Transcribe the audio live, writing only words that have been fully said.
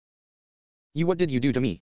What did you do to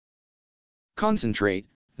me? Concentrate,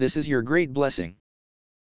 this is your great blessing.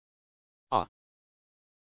 Ah.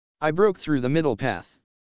 I broke through the middle path.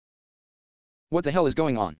 What the hell is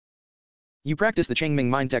going on? You practice the Changming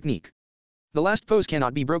Mind technique. The last pose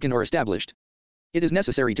cannot be broken or established. It is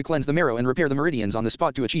necessary to cleanse the marrow and repair the meridians on the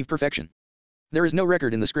spot to achieve perfection. There is no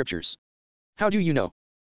record in the scriptures. How do you know?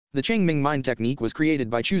 The Changming Mind technique was created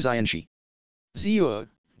by Chu Zianshi. Zio,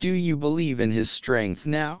 do you believe in his strength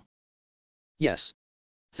now? Yes.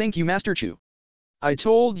 Thank you, Master Chu. I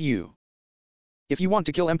told you. If you want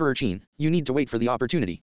to kill Emperor Qin, you need to wait for the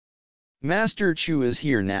opportunity. Master Chu is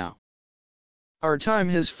here now. Our time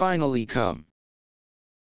has finally come.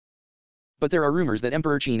 But there are rumors that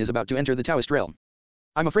Emperor Qin is about to enter the Taoist realm.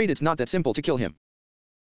 I'm afraid it's not that simple to kill him.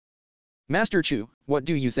 Master Chu, what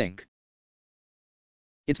do you think?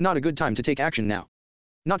 It's not a good time to take action now.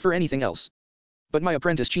 Not for anything else. But my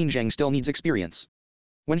apprentice Qin Zheng still needs experience.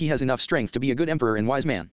 When he has enough strength to be a good emperor and wise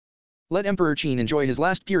man, let Emperor Qin enjoy his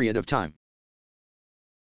last period of time.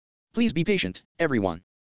 Please be patient, everyone.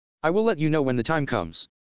 I will let you know when the time comes.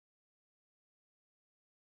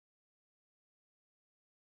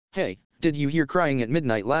 Hey, did you hear crying at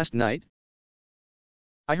midnight last night?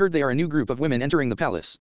 I heard they are a new group of women entering the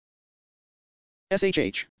palace.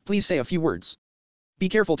 SHH, please say a few words. Be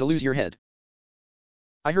careful to lose your head.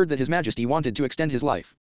 I heard that His Majesty wanted to extend his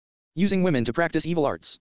life, using women to practice evil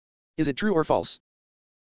arts. Is it true or false?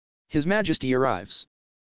 His Majesty arrives.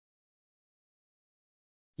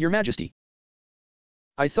 Your Majesty.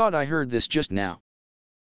 I thought I heard this just now.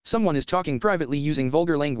 Someone is talking privately using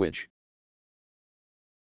vulgar language.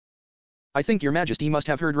 I think Your Majesty must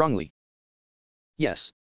have heard wrongly.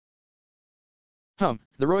 Yes.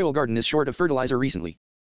 The royal garden is short of fertilizer recently.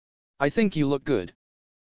 I think you look good.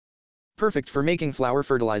 Perfect for making flower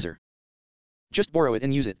fertilizer. Just borrow it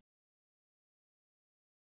and use it.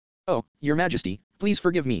 Oh, Your Majesty, please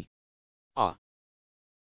forgive me. Ah.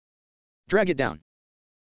 Drag it down.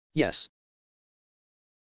 Yes.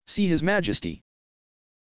 See His Majesty.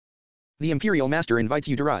 The Imperial Master invites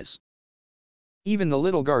you to rise. Even the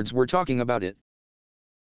little guards were talking about it.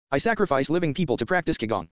 I sacrifice living people to practice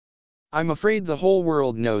Qigong. I'm afraid the whole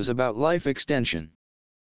world knows about life extension.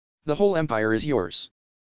 The whole empire is yours.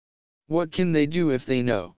 What can they do if they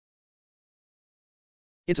know?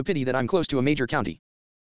 It's a pity that I'm close to a major county.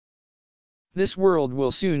 This world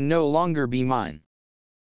will soon no longer be mine.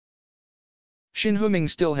 Xin Huming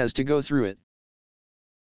still has to go through it.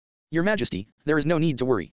 Your Majesty, there is no need to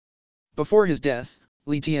worry. Before his death,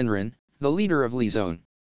 Li Tianren, the leader of Li Zone,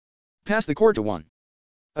 passed the court to one.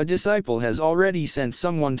 A disciple has already sent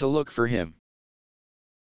someone to look for him.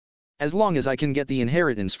 As long as I can get the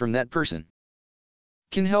inheritance from that person,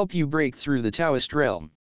 can help you break through the Taoist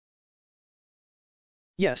realm.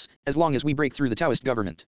 Yes, as long as we break through the Taoist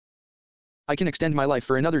government, I can extend my life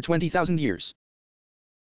for another 20,000 years.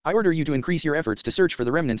 I order you to increase your efforts to search for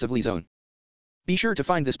the remnants of Li Zone. Be sure to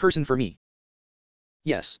find this person for me.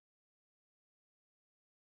 Yes.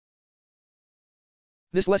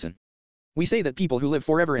 This lesson. We say that people who live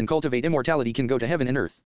forever and cultivate immortality can go to heaven and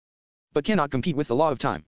earth, but cannot compete with the law of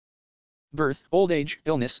time. Birth, old age,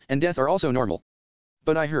 illness, and death are also normal.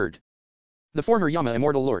 But I heard. The former Yama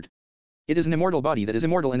Immortal Lord. It is an immortal body that is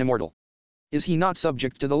immortal and immortal. Is he not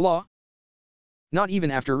subject to the law? Not even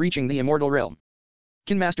after reaching the immortal realm.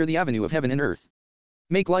 Can master the avenue of heaven and earth.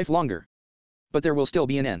 Make life longer. But there will still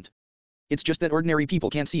be an end. It's just that ordinary people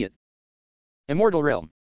can't see it. Immortal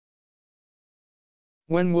realm.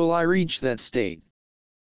 When will I reach that state?